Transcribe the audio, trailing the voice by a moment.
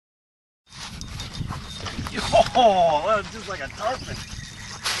Oh, that was just like a tarpon.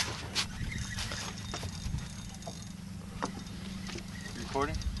 You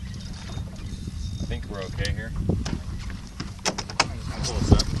recording? I think we're okay here. I'll pull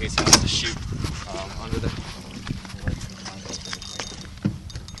this up in case he wants to shoot under there.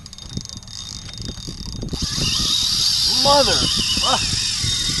 Mother!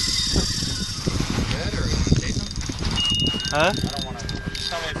 Dead or you want to chase him? Huh? I don't want to. Just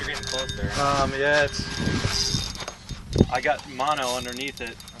tell me if you're getting close there. Yeah, it's. I got mono underneath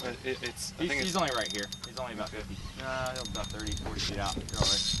it. But it's. I think He's only right here. He's only about 50. About 30, 40 feet out. You're all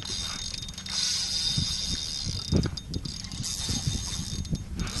right.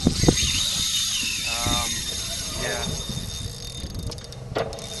 Yeah.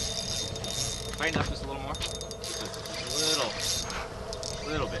 Tighten up just a little more. Just a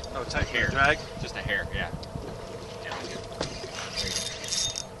little bit. Oh, tight hair. Drag? Just a hair, yeah. Yeah, good. There you go.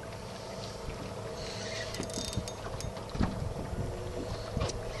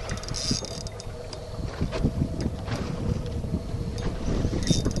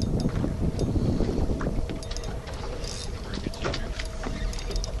 Very good shape here.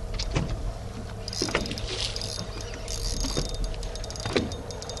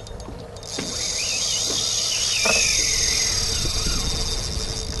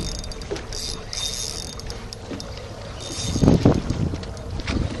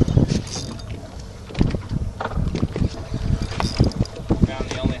 Found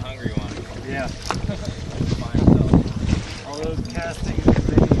the only hungry one. Yeah. By himself. All those castings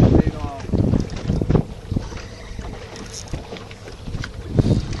paid off.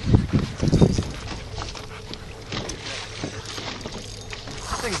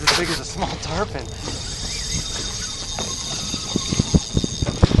 This thing's as big as a small tarpon.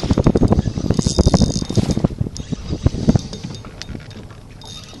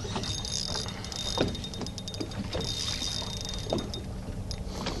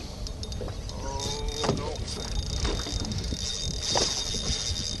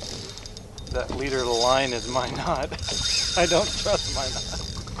 That leader of the line is my knot. I don't trust my knot.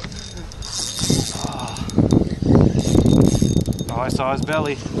 Oh, I saw his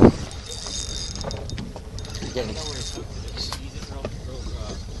belly.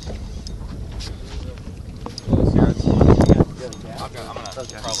 I'm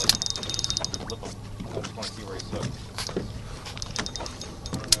gonna probably flip him. I just want to see where he's hooked.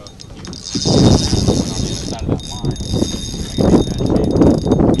 I don't know if you on the other side of that line. I can be in bad shape.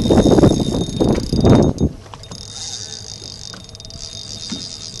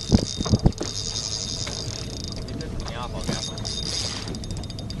 If he pisses me off, I'll gap him.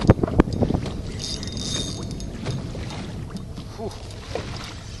 Whew.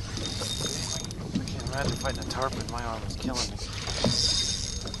 I can't imagine fighting a tarpon. My arm is killing me.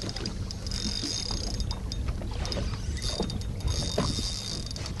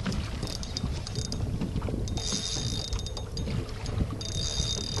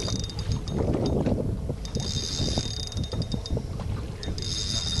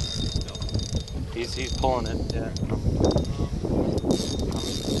 He's pulling it, yeah.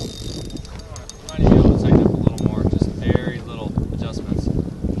 Might be able to tighten up a little more, just very little adjustments. I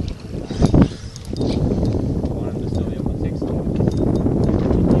want him to still be able to take some. You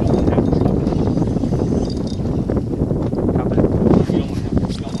don't want to have to drop it. Drop it. You don't want to have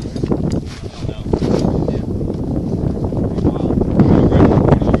to stop it. No. Yeah. Pretty wild. Right in the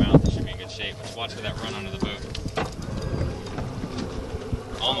corner of the mouth, it should be in good shape. Just watch for that run under the boot.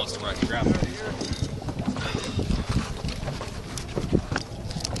 Almost to where I can grab it.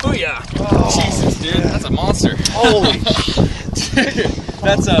 Booyah! Oh, Jesus, dude, that's a monster. Holy Dude,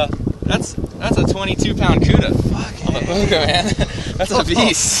 that's a 22-pound CUDA. fuck On the booga, man. That's a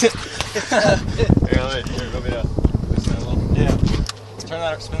beast. Here, let me loosen that a little. Yeah.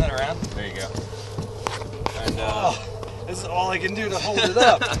 Spin that around. There you go. And This is all I can do to hold it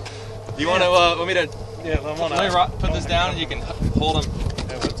up. you want to want me to? Yeah, I want Let me put this down, and you can hold them.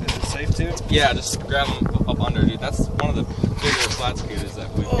 Yeah, is it safe too? Yeah, just grab them up under, dude. That's one of the bigger flat scooters that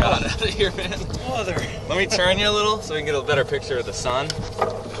we've got out of here, man. Mother. Let me turn you a little so we can get a better picture of the sun.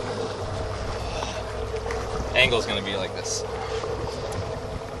 Angle's gonna be like this.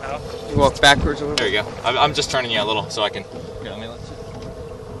 Oh. You walk backwards a little. There you go. I'm just turning you a little so I can. Here, let me let you.